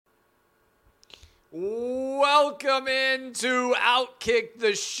Welcome into Outkick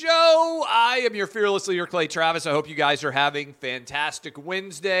the Show. I am your fearless leader, Clay Travis. I hope you guys are having fantastic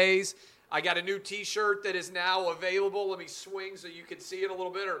Wednesdays. I got a new t-shirt that is now available. Let me swing so you can see it a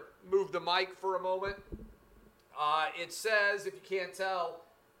little bit or move the mic for a moment. It says, if you can't tell,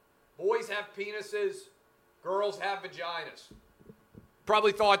 boys have penises, girls have vaginas.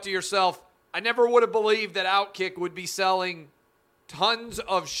 Probably thought to yourself, I never would have believed that Outkick would be selling tons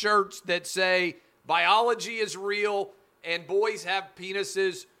of shirts that say biology is real and boys have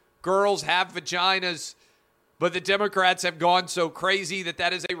penises, girls have vaginas. But the Democrats have gone so crazy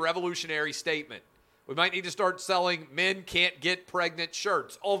that is a revolutionary statement. We might need to start selling men can't get pregnant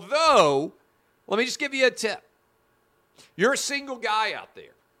shirts. Although, let me just give you a tip. You're a single guy out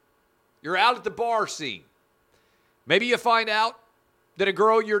there. You're out at the bar scene. Maybe you find out that a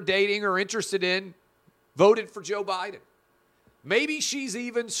girl you're dating or interested in voted for Joe Biden. Maybe she's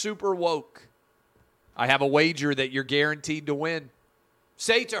even super woke. I have a wager that you're guaranteed to win.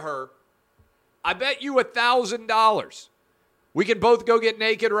 Say to her, I bet you $1,000 we can both go get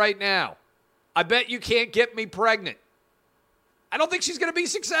naked right now. I bet you can't get me pregnant. I don't think she's going to be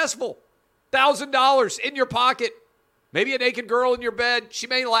successful. $1,000 in your pocket. Maybe a naked girl in your bed. She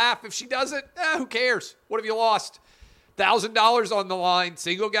may laugh. If she doesn't, who cares? What have you lost? $1,000 on the line.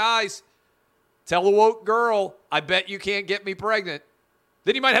 Single guys. Tell a woke girl, I bet you can't get me pregnant.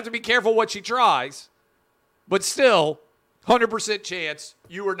 Then you might have to be careful what she tries. But still, 100% chance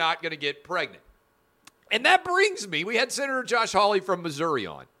you are not going to get pregnant. And that brings me, we had Senator Josh Hawley from Missouri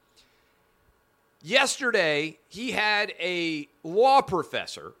on. Yesterday, he had a law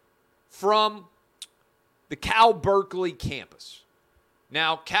professor from the Cal Berkeley campus.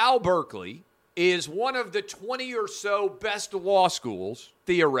 Now, Cal Berkeley is one of the 20 or so best law schools,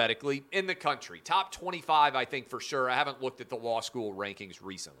 theoretically, in the country. Top 25, I think, for sure. I haven't looked at the law school rankings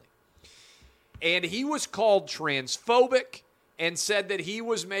recently. And he was called transphobic and said that he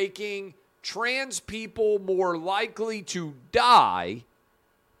was making trans people more likely to die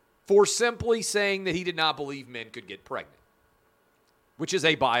for simply saying that he did not believe men could get pregnant, which is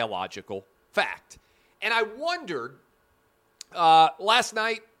a biological fact. And I wondered, last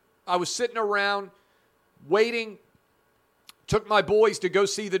night I was sitting around waiting, took my boys to go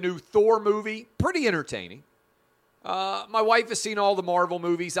see the new Thor movie, pretty entertaining. My wife has seen all the Marvel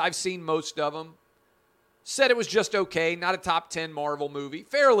movies. I've seen most of them. Said it was just okay, not a top 10 Marvel movie.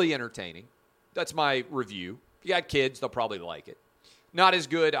 Fairly entertaining. That's my review. If you got kids, they'll probably like it. Not as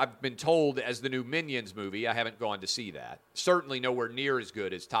good, I've been told, as the new Minions movie. I haven't gone to see that. Certainly nowhere near as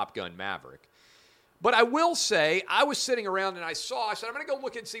good as Top Gun Maverick. But I will say, I was sitting around and I said, I'm going to go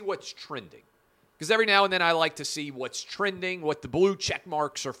look and see what's trending. Because every now and then I like to see what's trending, what the blue check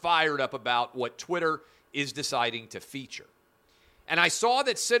marks are fired up about, what Twitter is deciding to feature. And I saw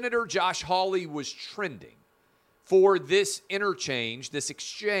that Senator Josh Hawley was trending for this interchange, this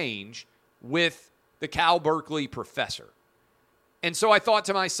exchange with the Cal Berkeley professor. And so I thought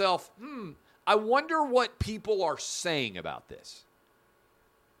to myself, I wonder what people are saying about this.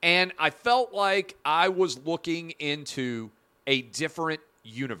 And I felt like I was looking into a different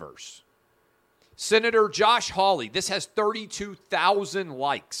universe. Senator Josh Hawley, this has 32,000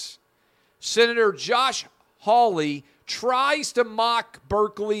 likes. Senator Josh Hawley tries to mock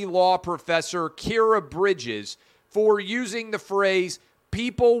Berkeley law professor Kira Bridges for using the phrase,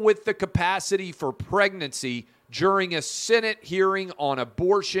 people with the capacity for pregnancy during a Senate hearing on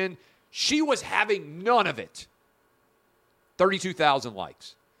abortion. She was having none of it. 32,000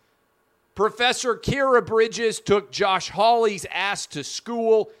 likes. Professor Kira Bridges took Josh Hawley's ass to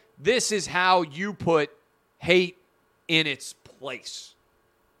school. This is how you put hate in its place.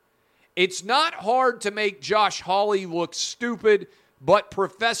 It's not hard to make Josh Hawley look stupid, but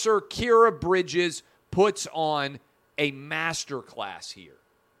Professor Kira Bridges puts on a masterclass here.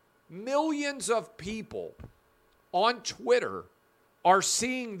 Millions of people on Twitter are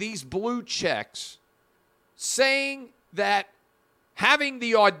seeing these blue checks saying that having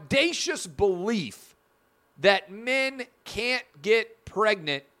the audacious belief that men can't get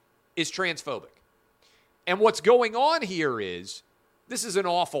pregnant is transphobic. And what's going on here is, this is an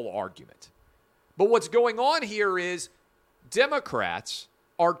awful argument, but what's going on here is Democrats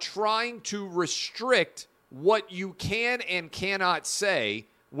are trying to restrict what you can and cannot say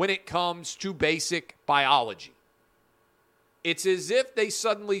when it comes to basic biology. It's as if they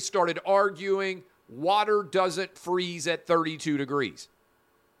suddenly started arguing water doesn't freeze at 32 degrees.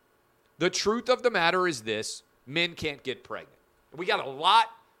 The truth of the matter is this: men can't get pregnant. We got a lot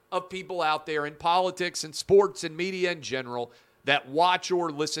of people out there in politics and sports and media in general that watch or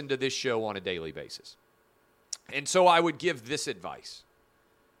listen to this show on a daily basis. And so I would give this advice.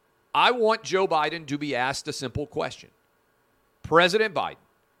 I want Joe Biden to be asked a simple question. President Biden,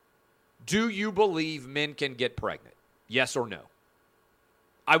 do you believe men can get pregnant? Yes or no?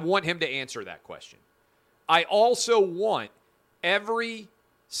 I want him to answer that question. I also want every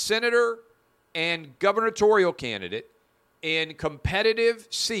senator and gubernatorial candidate in competitive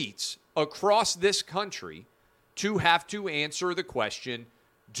seats across this country to have to answer the question,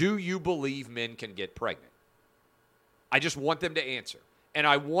 do you believe men can get pregnant? I just want them to answer. And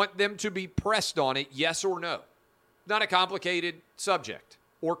I want them to be pressed on it, yes or no. Not a complicated subject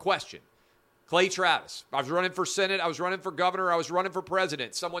or question. Clay Travis. I was running for Senate. I was running for governor. I was running for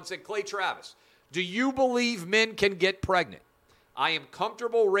president. Someone said, Clay Travis, do you believe men can get pregnant? I am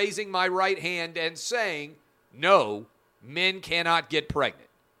comfortable raising my right hand and saying, no, men cannot get pregnant.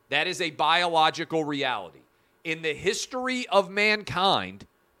 That is a biological reality. In the history of mankind,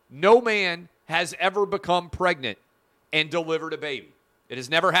 no man has ever become pregnant and delivered a baby. It has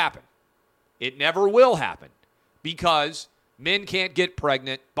never happened. It never will happen because men can't get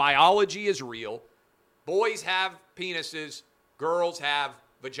pregnant. Biology is real. Boys have penises. Girls have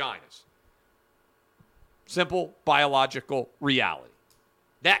vaginas. Simple biological reality.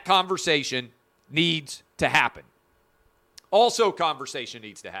 That conversation needs to happen. Also, conversation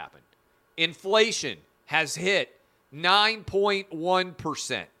needs to happen. Inflation has hit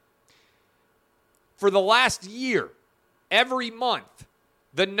 9.1%. For the last year, every month,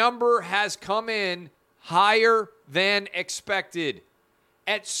 the number has come in higher than expected.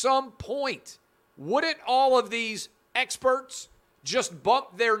 At some point, wouldn't all of these experts just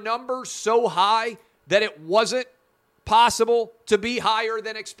bump their numbers so high that it wasn't possible to be higher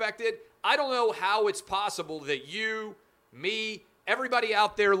than expected? I don't know how it's possible that you, me, everybody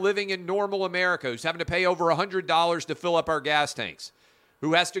out there living in normal America who's having to pay over $100 to fill up our gas tanks,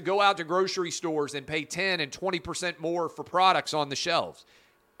 who has to go out to grocery stores and pay 10 and 20% more for products on the shelves.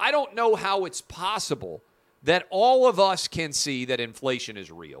 I don't know how it's possible that all of us can see that inflation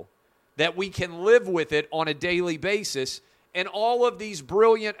is real, that we can live with it on a daily basis, and all of these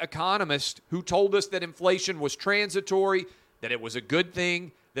brilliant economists who told us that inflation was transitory, that it was a good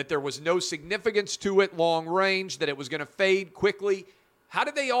thing, that there was no significance to it long range, that it was going to fade quickly. How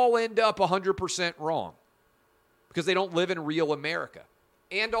did they all end up 100% wrong? Because they don't live in real America.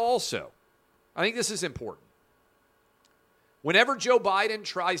 And also, I think this is important. Whenever Joe Biden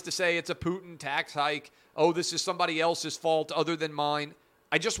tries to say it's a Putin tax hike, oh, this is somebody else's fault other than mine,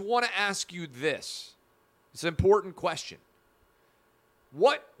 I just want to ask you this. It's an important question.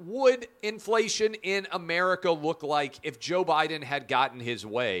 What would inflation in America look like if Joe Biden had gotten his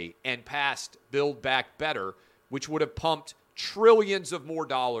way and passed Build Back Better, which would have pumped trillions of more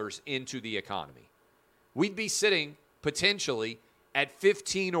dollars into the economy? We'd be sitting potentially at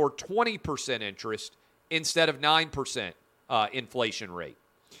 15 or 20% interest instead of 9% inflation rate.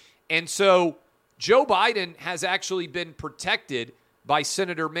 And so Joe Biden has actually been protected by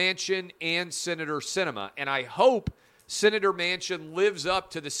Senator Manchin and Senator Sinema. And I hope Senator Manchin lives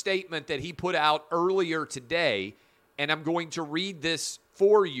up to the statement that he put out earlier today, and I'm going to read this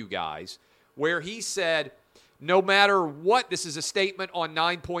for you guys, where he said, no matter what, this is a statement on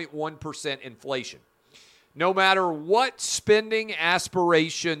 9.1% inflation, no matter what spending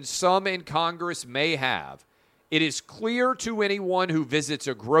aspirations some in Congress may have, it is clear to anyone who visits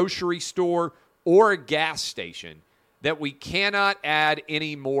a grocery store or a gas station that we cannot add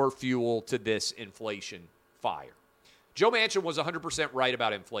any more fuel to this inflation fire. Joe Manchin was 100% right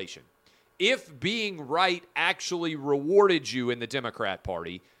about inflation. If being right actually rewarded you in the Democrat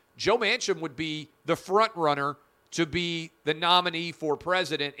Party, Joe Manchin would be the front runner to be the nominee for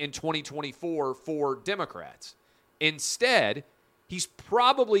president in 2024 for Democrats. Instead, he's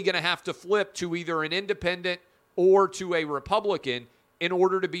probably going to have to flip to either an independent or to a Republican in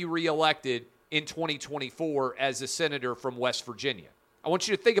order to be reelected in 2024 as a senator from West Virginia. I want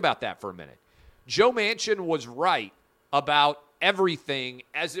you to think about that for a minute. Joe Manchin was right about everything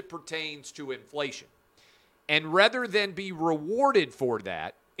as it pertains to inflation. And rather than be rewarded for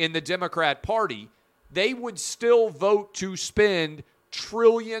that in the Democrat Party, they would still vote to spend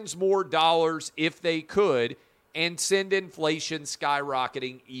trillions more dollars if they could and send inflation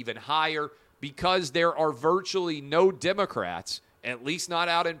skyrocketing even higher because there are virtually no Democrats, at least not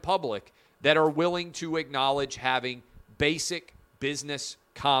out in public, that are willing to acknowledge having basic business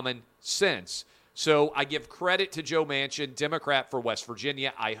common sense. So I give credit to Joe Manchin, Democrat for West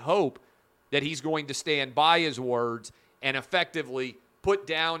Virginia. I hope that he's going to stand by his words and effectively put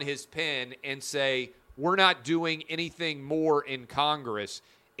down his pen and say, we're not doing anything more in Congress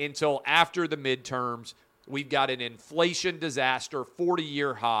until after the midterms. We've got an inflation disaster,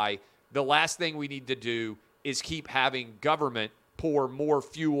 40-year high. The last thing we need to do is keep having government pour more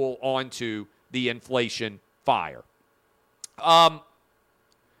fuel onto the inflation fire. The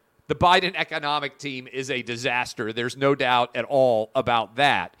Biden economic team is a disaster. There's no doubt at all about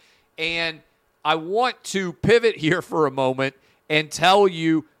that. And I want to pivot here for a moment and tell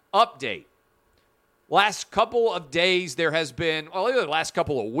you, update. Last couple of days, there has been, well, the last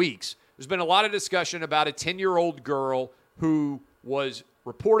couple of weeks, there's been a lot of discussion about a 10-year-old girl who was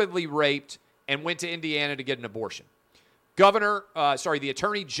reportedly raped and went to Indiana to get an abortion. The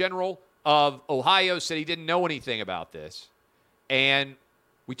Attorney General of Ohio said he didn't know anything about this. And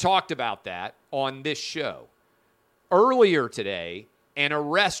we talked about that on this show. Earlier today, an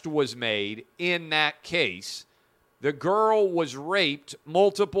arrest was made in that case. The girl was raped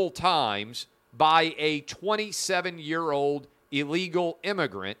multiple times by a 27-year-old illegal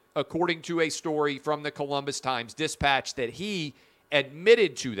immigrant, according to a story from the Columbus Times-Dispatch, that he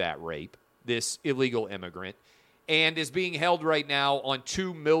admitted to that rape, this illegal immigrant, and is being held right now on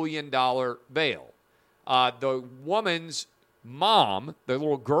 $2 million bail. The woman's mom, the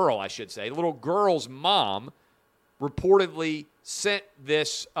little girl's mom, reportedly sent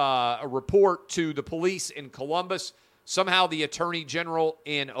this a report to the police in Columbus. Somehow the Attorney General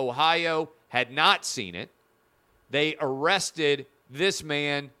in Ohio had not seen it. They arrested this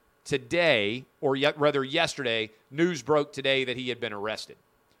man today, or rather yesterday. News broke today that he had been arrested.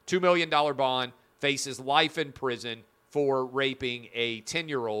 $2 million bond, faces life in prison for raping a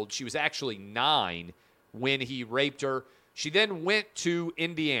 10-year-old. She was actually 9 when he raped her. She then went to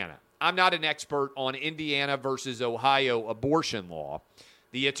Indiana. I'm not an expert on Indiana versus Ohio abortion law.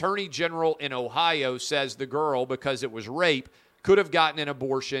 The Attorney General in Ohio says the girl, because it was rape, could have gotten an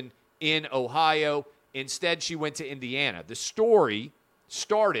abortion in Ohio. Instead, she went to Indiana. The story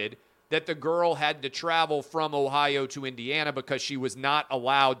started that the girl had to travel from Ohio to Indiana because she was not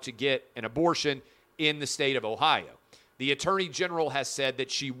allowed to get an abortion in the state of Ohio. The Attorney General has said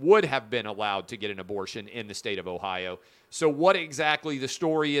that she would have been allowed to get an abortion in the state of Ohio. So what exactly the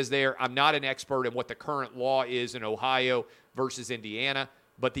story is there, I'm not an expert in what the current law is in Ohio versus Indiana,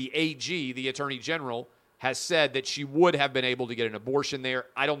 but the AG, the Attorney General, has said that she would have been able to get an abortion there.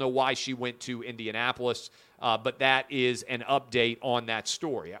 I don't know why she went to Indianapolis, but that is an update on that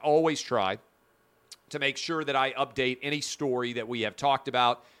story. I always try to make sure that I update any story that we have talked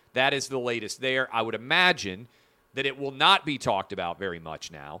about. That is the latest there. I would imagine that it will not be talked about very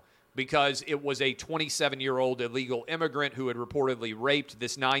much now because it was a 27-year-old illegal immigrant who had reportedly raped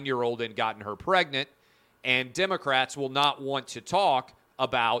this 9-year-old and gotten her pregnant, and Democrats will not want to talk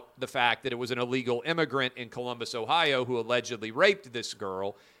about the fact that it was an illegal immigrant in Columbus, Ohio, who allegedly raped this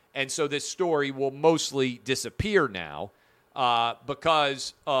girl. And so this story will mostly disappear now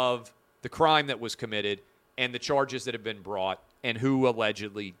because of the crime that was committed and the charges that have been brought and who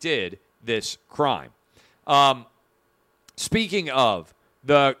allegedly did this crime. Speaking of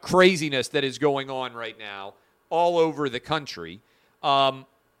the craziness that is going on right now all over the country,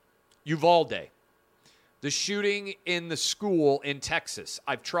 Uvalde. The shooting in the school in Texas.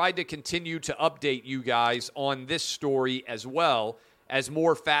 I've tried to continue to update you guys on this story as well as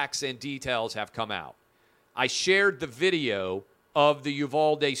more facts and details have come out. I shared the video of the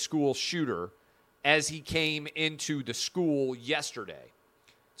Uvalde school shooter as he came into the school yesterday.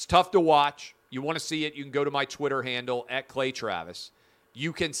 It's tough to watch. You want to see it, you can go to my Twitter handle, @ClayTravis.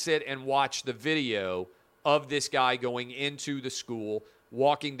 You can sit and watch the video of this guy going into the school,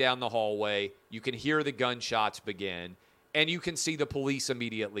 walking down the hallway. You can hear the gunshots begin, and you can see the police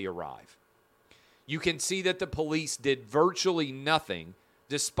immediately arrive. You can see that the police did virtually nothing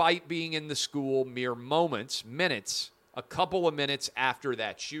despite being in the school mere minutes, a couple of minutes after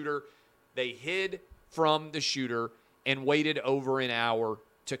that shooter. They hid from the shooter and waited over an hour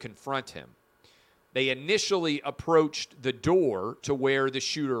to confront him. They initially approached the door to where the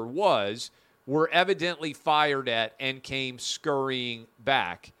shooter was, were evidently fired at, and came scurrying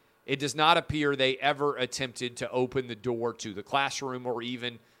back. It does not appear they ever attempted to open the door to the classroom or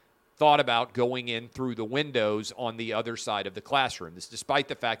even thought about going in through the windows on the other side of the classroom. This despite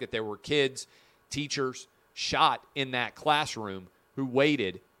the fact that there were kids, teachers shot in that classroom who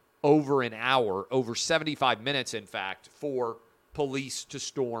waited over an hour, over 75 minutes, in fact, for police to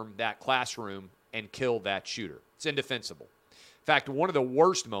storm that classroom and kill that shooter. It's indefensible. In fact, one of the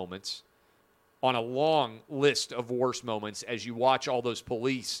worst moments on a long list of worst moments as you watch all those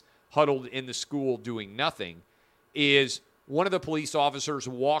police huddled in the school doing nothing is one of the police officers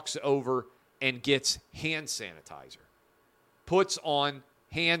walks over and gets hand sanitizer, puts on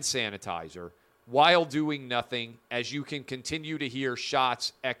hand sanitizer while doing nothing, as you can continue to hear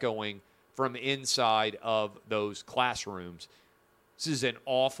shots echoing from inside of those classrooms. This is an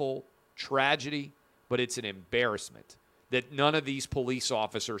awful tragedy, but it's an embarrassment that none of these police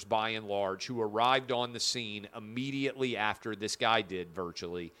officers, by and large, who arrived on the scene immediately after this guy did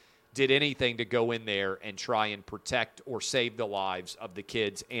virtually, did anything to go in there and try and protect or save the lives of the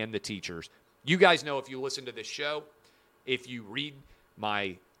kids and the teachers. You guys know, if you listen to this show, if you read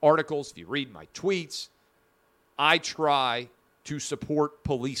my articles, if you read my tweets, I try to support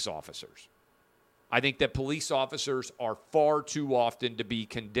police officers. I think that police officers are far too often to be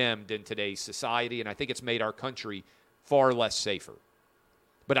condemned in today's society, and I think it's made our country far less safer.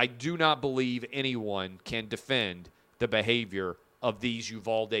 But I do not believe anyone can defend the behavior of these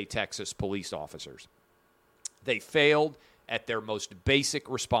Uvalde, Texas police officers. They failed at their most basic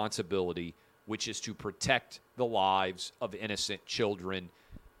responsibility, which is to protect the lives of innocent children.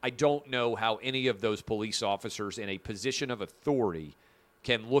 I don't know how any of those police officers in a position of authority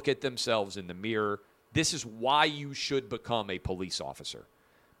can look at themselves in the mirror. This is why you should become a police officer,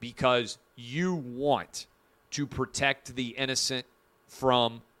 because you want to protect the innocent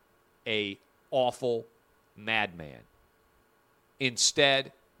from a awful madman.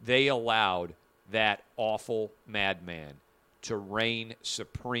 Instead, they allowed that awful madman to reign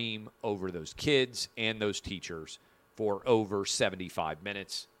supreme over those kids and those teachers for over 75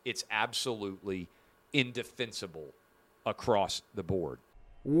 minutes. It's absolutely indefensible across the board.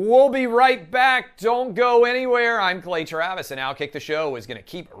 We'll be right back. Don't go anywhere. I'm Clay Travis, and Outkick the Show is going to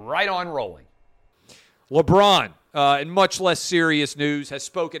keep right on rolling. LeBron, in much less serious news, has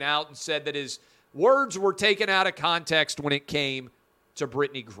spoken out and said that his words were taken out of context when it came to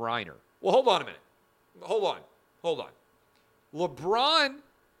Brittany Griner. Well, hold on a minute. Hold on. LeBron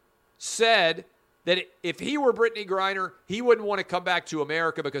said that if he were Brittany Griner, he wouldn't want to come back to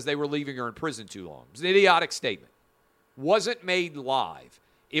America because they were leaving her in prison too long. It was an idiotic statement. Wasn't made live.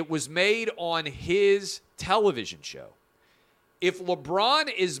 It was made on his television show. If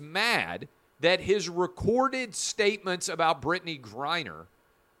LeBron is mad that his recorded statements about Brittany Griner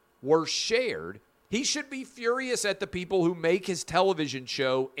were shared, he should be furious at the people who make his television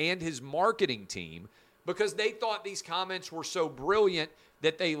show and his marketing team, because they thought these comments were so brilliant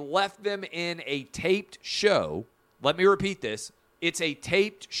that they left them in a taped show. Let me repeat this. It's a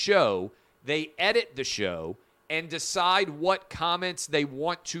taped show. They edit the show and decide what comments they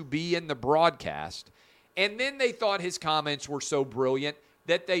want to be in the broadcast. And then they thought his comments were so brilliant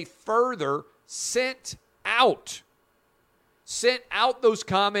that they further sent out those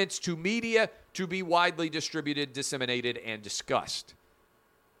comments to media to be widely distributed, disseminated, and discussed.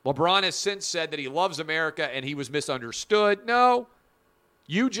 LeBron has since said that he loves America and he was misunderstood. No,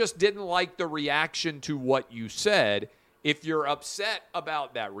 you just didn't like the reaction to what you said. If you're upset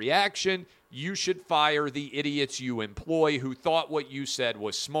about that reaction, you should fire the idiots you employ who thought what you said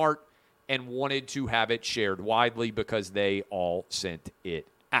was smart and wanted to have it shared widely because they all sent it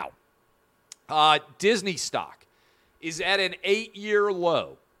out. Disney stock is at an 8-year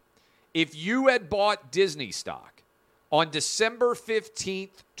low. If you had bought Disney stock on December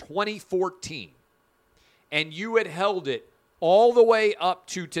 15th, 2014, and you had held it all the way up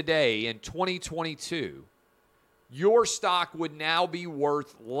to today in 2022, your stock would now be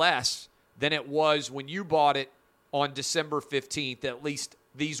worth less than it was when you bought it on December 15th. At least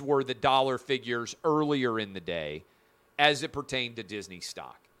these were the dollar figures earlier in the day as it pertained to Disney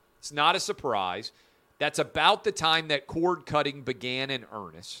stock. It's not a surprise. That's about the time that cord cutting began in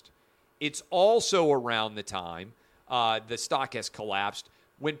earnest. It's also around the time the stock has collapsed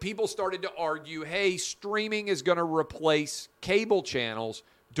when people started to argue, hey, streaming is going to replace cable channels.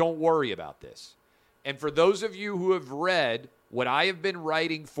 Don't worry about this. And for those of you who have read what I have been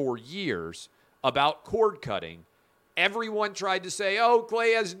writing for years about cord cutting, everyone tried to say, oh,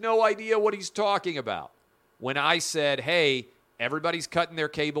 Clay has no idea what he's talking about. When I said, hey, everybody's cutting their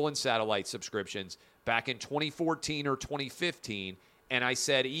cable and satellite subscriptions back in 2014 or 2015, and I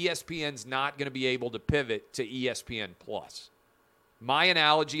said ESPN's not going to be able to pivot to ESPN+. My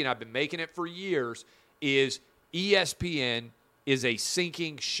analogy, and I've been making it for years, is ESPN is a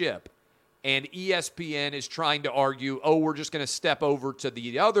sinking ship, and ESPN is trying to argue, oh, we're just going to step over to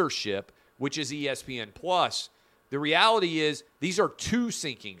the other ship, which is ESPN+. The reality is these are two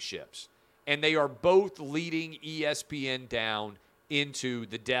sinking ships, and they are both leading ESPN down into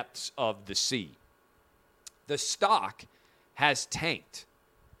the depths of the sea. The stock has tanked.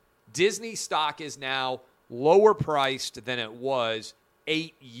 Disney stock is now lower priced than it was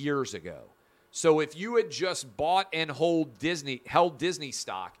 8 years ago. So if you had just bought and held Disney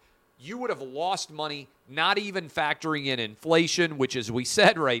stock, you would have lost money, not even factoring in inflation, which, as we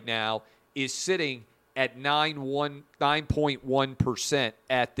said right now, is sitting at 9.1%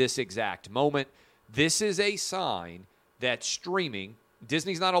 at this exact moment. This is a sign that streaming,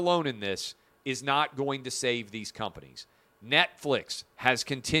 Disney's not alone in this, is not going to save these companies. Netflix has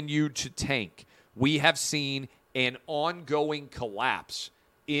continued to tank. We have seen an ongoing collapse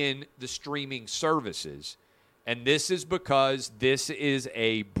in the streaming services, and this is because this is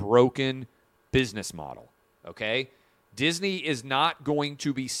a broken business model, okay? Disney is not going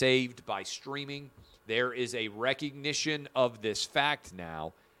to be saved by streaming. There is a recognition of this fact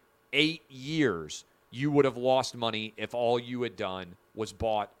now. 8 years, you would have lost money if all you had done was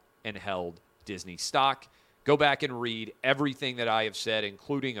bought and held Disney stock. Go back and read everything that I have said,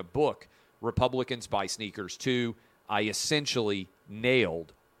 including a book, Republicans Buy Sneakers Too. I essentially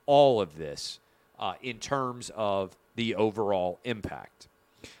nailed all of this in terms of the overall impact.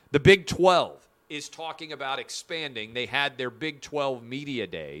 The Big 12 is talking about expanding. They had their Big 12 media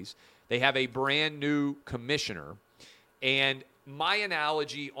days. They have a brand new commissioner. And my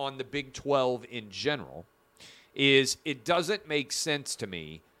analogy on the Big 12 in general is it doesn't make sense to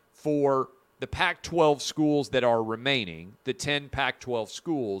me for the Pac-12 schools that are remaining, the 10 Pac-12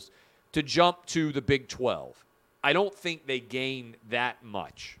 schools, to jump to the Big 12. I don't think they gain that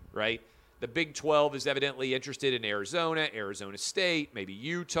much, right? The Big 12 is evidently interested in Arizona, Arizona State, maybe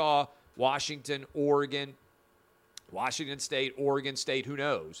Utah, Washington, Oregon, Washington State, Oregon State, who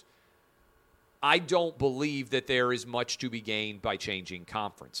knows? I don't believe that there is much to be gained by changing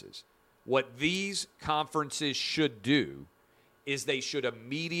conferences. What these conferences should do is they should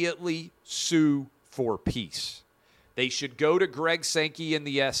immediately sue for peace. They should go to Greg Sankey in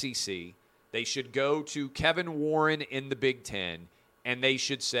the SEC. They should go to Kevin Warren in the Big Ten, and they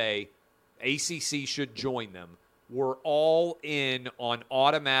should say, ACC should join them. We're all in on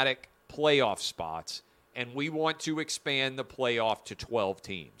automatic playoff spots, and we want to expand the playoff to 12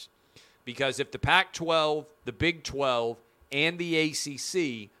 teams. Because if the Pac-12, the Big 12, and the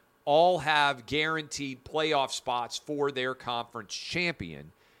ACC all have guaranteed playoff spots for their conference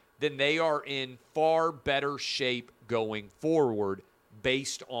champion, then they are in far better shape going forward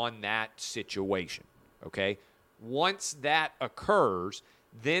based on that situation, okay? Once that occurs,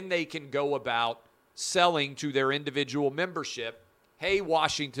 then they can go about selling to their individual membership, hey,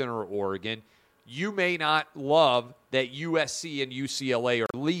 Washington or Oregon, you may not love that USC and UCLA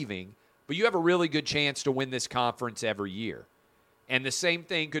are leaving, but you have a really good chance to win this conference every year. And the same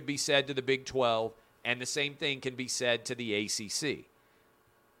thing could be said to the Big 12, and the same thing can be said to the ACC.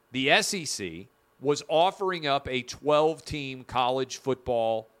 The SEC was offering up a 12-team college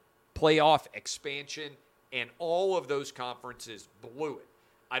football playoff expansion, and all of those conferences blew it.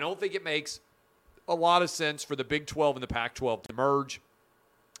 I don't think it makes a lot of sense for the Big 12 and the Pac-12 to merge.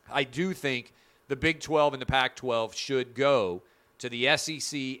 I do think the Big 12 and the Pac-12 should go to the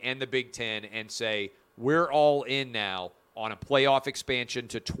SEC and the Big Ten and say, we're all in now on a playoff expansion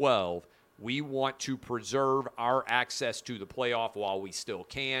to 12. We want to preserve our access to the playoff while we still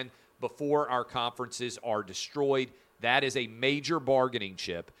can before our conferences are destroyed. That is a major bargaining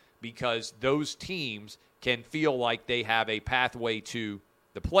chip because those teams can feel like they have a pathway to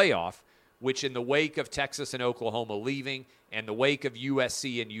the playoff, which in the wake of Texas and Oklahoma leaving and the wake of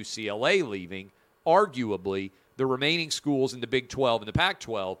USC and UCLA leaving, arguably the remaining schools in the Big 12 and the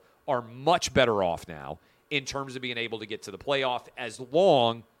Pac-12 are much better off now in terms of being able to get to the playoff as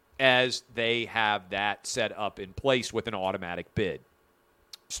long as they have that set up in place with an automatic bid.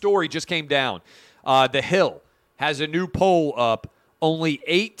 Story just came down. The Hill has a new poll up. Only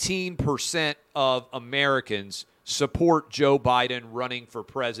 18% of Americans support Joe Biden running for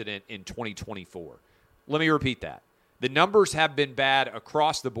president in 2024. Let me repeat that. The numbers have been bad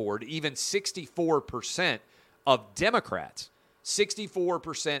across the board. Even 64% of Democrats,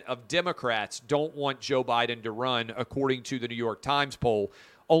 64% of Democrats don't want Joe Biden to run, according to the New York Times poll.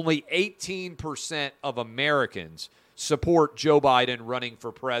 Only 18% of Americans support Joe Biden running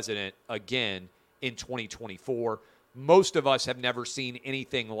for president again in 2024. Most of us have never seen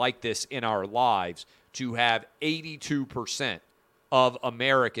anything like this in our lives, to have 82% of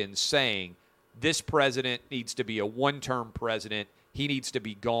Americans saying this president needs to be a one-term president. He needs to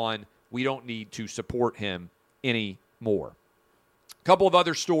be gone. We don't need to support him anymore. A couple of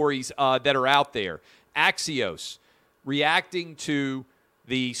other stories that are out there. Axios reacting to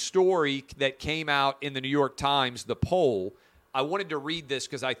the story that came out in the New York Times, the poll. I wanted to read this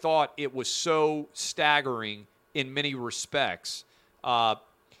because I thought it was so staggering in many respects.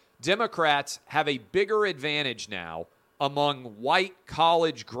 Democrats have a bigger advantage now among white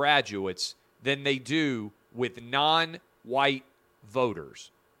college graduates than they do with non-white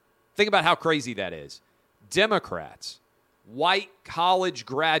voters. Think about how crazy that is. Democrats, white college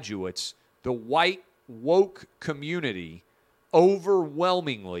graduates, the white woke community,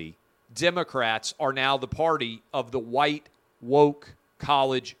 overwhelmingly, Democrats are now the party of the white woke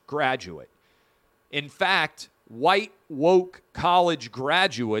college graduate. In fact, white woke college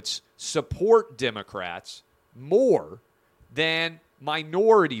graduates support Democrats more than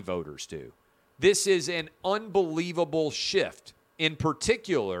minority voters do. This is an unbelievable shift. In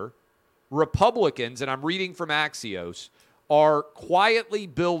particular, Republicans, and I'm reading from Axios, are quietly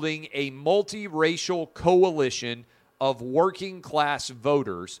building a multiracial coalition of working class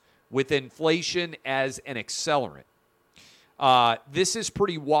voters with inflation as an accelerant. This is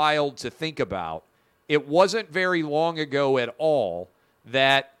pretty wild to think about. It wasn't very long ago at all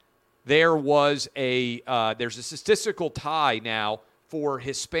that there's a statistical tie now for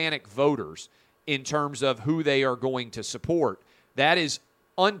Hispanic voters in terms of who they are going to support. That is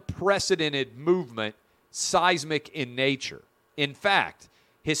unprecedented movement, seismic in nature. In fact,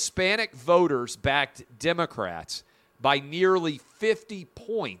 Hispanic voters backed Democrats by nearly 50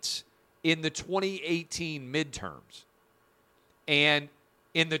 points in the 2018 midterms. And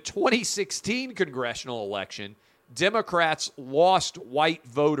in the 2016 congressional election, Democrats lost white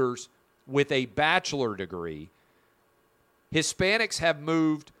voters with a bachelor degree. Hispanics have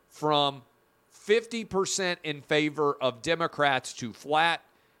moved from 50% in favor of Democrats to flat,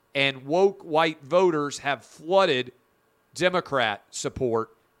 and woke white voters have flooded Democrat support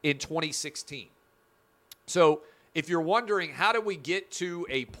in 2016. So if you're wondering, how do we get to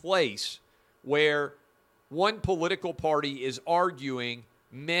a place where one political party is arguing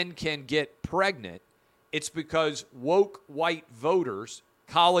men can get pregnant, it's because woke white voters,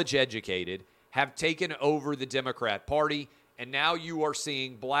 college educated, have taken over the Democrat Party, and now you are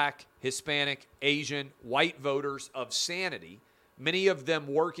seeing black, Hispanic, Asian, white voters of sanity, many of them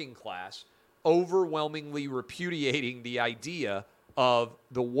working class, overwhelmingly repudiating the idea of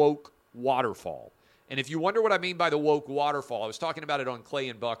the woke waterfall. And if you wonder what I mean by the woke waterfall, I was talking about it on Clay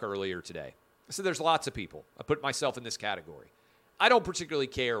and Buck earlier today. I said there's lots of people. I put myself in this category. I don't particularly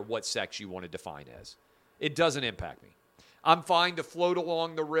care what sex you want to define as. It doesn't impact me. I'm fine to float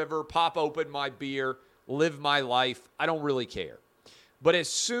along the river, pop open my beer, live my life. I don't really care. But as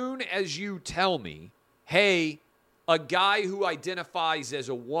soon as you tell me, hey, a guy who identifies as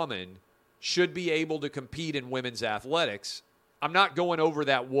a woman should be able to compete in women's athletics, I'm not going over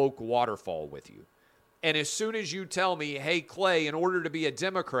that woke waterfall with you. And as soon as you tell me, hey, Clay, in order to be a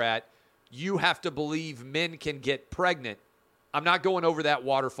Democrat, you have to believe men can get pregnant, I'm not going over that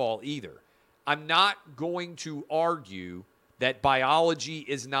waterfall either. I'm not going to argue that biology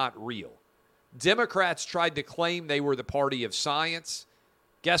is not real. Democrats tried to claim they were the party of science.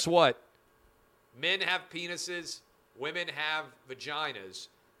 Guess what? Men have penises, women have vaginas.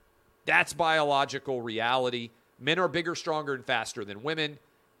 That's biological reality. Men are bigger, stronger, and faster than women.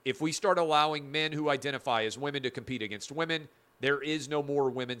 If we start allowing men who identify as women to compete against women, there is no more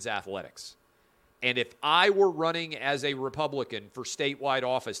women's athletics. And if I were running as a Republican for statewide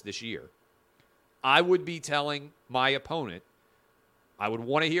office this year, I would be telling my opponent, I would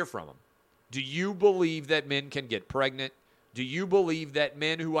want to hear from him, do you believe that men can get pregnant? Do you believe that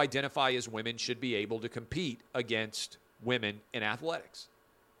men who identify as women should be able to compete against women in athletics?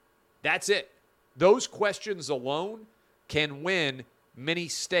 That's it. Those questions alone can win many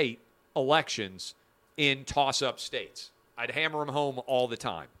state elections in toss-up states. I'd hammer them home all the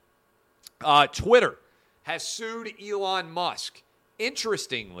time. Twitter has sued Elon Musk.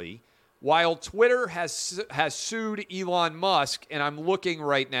 Interestingly, while Twitter has sued Elon Musk, and I'm looking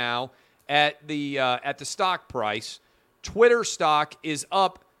right now at the stock price, Twitter stock is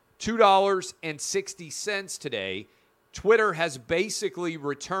up $2.60 today. Twitter has basically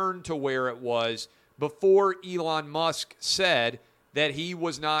returned to where it was before Elon Musk said that he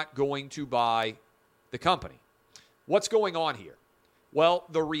was not going to buy the company. What's going on here? Well,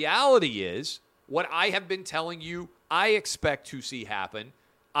 the reality is what I have been telling you I expect to see happen,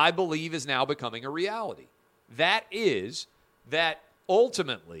 I believe is now becoming a reality. That is that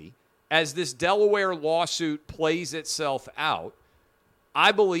ultimately, as this Delaware lawsuit plays itself out,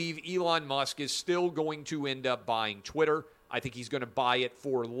 I believe Elon Musk is still going to end up buying Twitter. I think he's going to buy it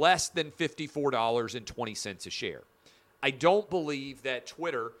for less than $54.20 a share. I don't believe that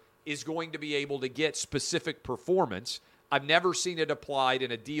Twitter is going to be able to get specific performance. I've never seen it applied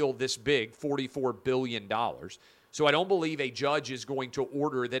in a deal this big, $44 billion. So I don't believe a judge is going to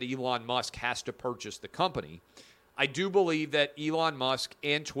order that Elon Musk has to purchase the company. I do believe that Elon Musk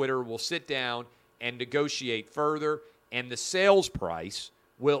and Twitter will sit down and negotiate further, and the sales price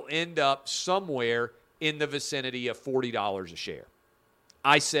will end up somewhere in the vicinity of $40 a share.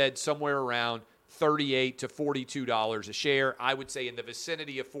 I said somewhere around $38 to $42 a share. I would say in the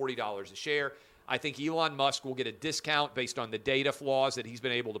vicinity of $40 a share. I think Elon Musk will get a discount based on the data flaws that he's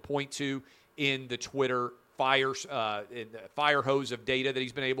been able to point to in the Twitter fire hose of data that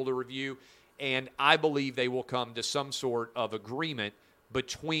he's been able to review. and I believe they will come to some sort of agreement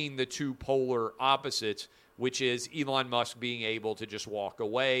between the two polar opposites, which is Elon Musk being able to just walk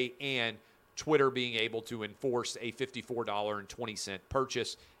away and Twitter being able to enforce a $54.20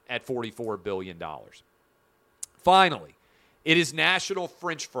 purchase at $44 billion. Finally, it is National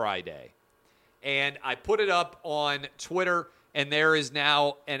French Fry Day, and I put it up on Twitter, and there is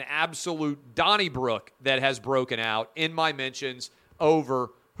now an absolute Donnybrook that has broken out in my mentions over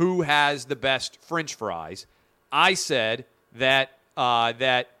who has the best French fries. I said that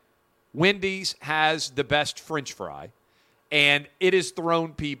Wendy's has the best French fry, and it has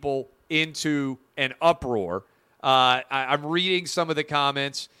thrown people into an uproar. I'm reading some of the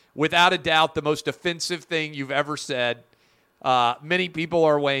comments. Without a doubt, the most offensive thing you've ever said. Many people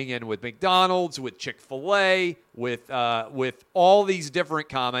are weighing in with McDonald's, with Chick-fil-A, with all these different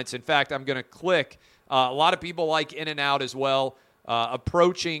comments. In fact, I'm going to click. A lot of people like In-N-Out as well,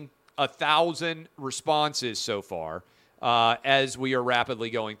 approaching 1,000 responses so far as we are rapidly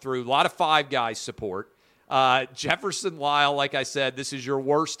going through. A lot of Five Guys support. Jefferson Lyle, like I said, this is your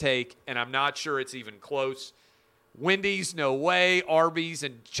worst take, and I'm not sure it's even close. Wendy's, no way. Arby's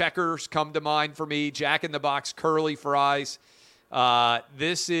and Checkers come to mind for me. Jack in the Box curly fries.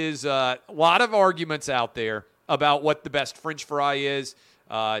 This is a lot of arguments out there about what the best French fry is.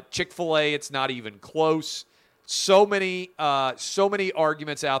 Chick-fil-A, it's not even close. So many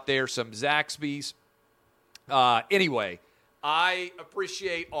arguments out there. Some Zaxby's. Anyway, I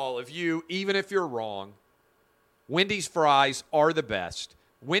appreciate all of you, even if you're wrong. Wendy's fries are the best.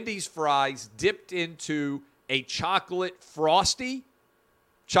 Wendy's fries dipped into a chocolate frosty.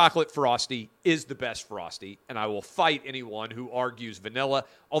 Chocolate frosty is the best frosty, and I will fight anyone who argues vanilla.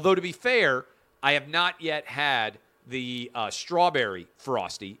 Although, to be fair, I have not yet had the strawberry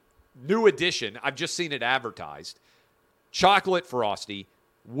frosty. New edition. I've just seen it advertised. Chocolate frosty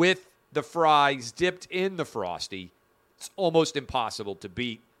with the fries dipped in the frosty. It's almost impossible to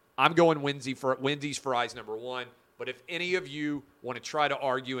beat. I'm going Wendy's fries number one. But if any of you want to try to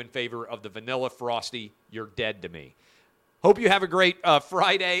argue in favor of the vanilla frosty, you're dead to me. Hope you have a great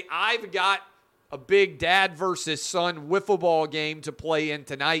Friday. I've got a big dad versus son wiffle ball game to play in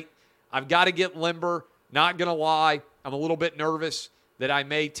tonight. I've got to get limber. Not going to lie, I'm a little bit nervous that I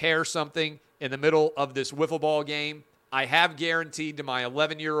may tear something in the middle of this wiffle ball game. I have guaranteed to my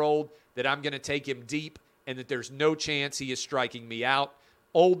 11-year-old that I'm going to take him deep and that there's no chance he is striking me out.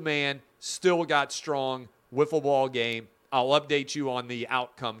 Old man still got strong wiffle ball game. I'll update you on the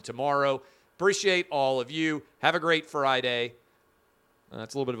outcome tomorrow. Appreciate all of you. Have a great Friday.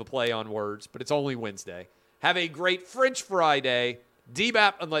 That's a little bit of a play on words, but it's only Wednesday. Have a great French Friday.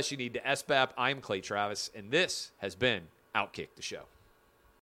 DBAP unless you need to SBAP. I am Clay Travis, and this has been Outkick the Show.